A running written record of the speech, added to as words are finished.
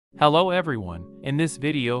Hello everyone, in this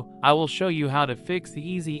video, I will show you how to fix the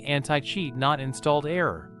easy anti-cheat not installed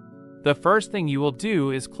error. The first thing you will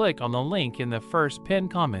do is click on the link in the first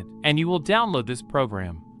pinned comment, and you will download this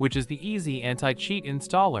program, which is the Easy Anti-Cheat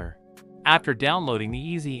Installer. After downloading the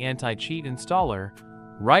Easy Anti-Cheat Installer,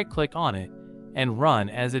 right-click on it, and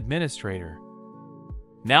run as administrator.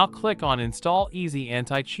 Now click on Install Easy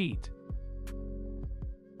Anti-Cheat.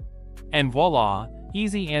 And voila,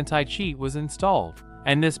 Easy Anti-Cheat was installed.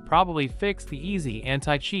 And this probably fixed the Easy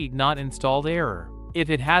Anti-Cheat not installed error. If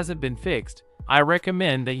it hasn't been fixed, I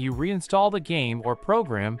recommend that you reinstall the game or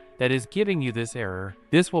program that is giving you this error.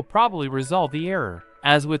 This will probably resolve the error,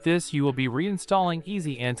 as with this you will be reinstalling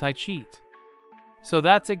Easy Anti-Cheat. So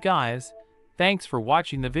that's it guys, thanks for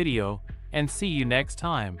watching the video, and see you next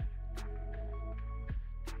time.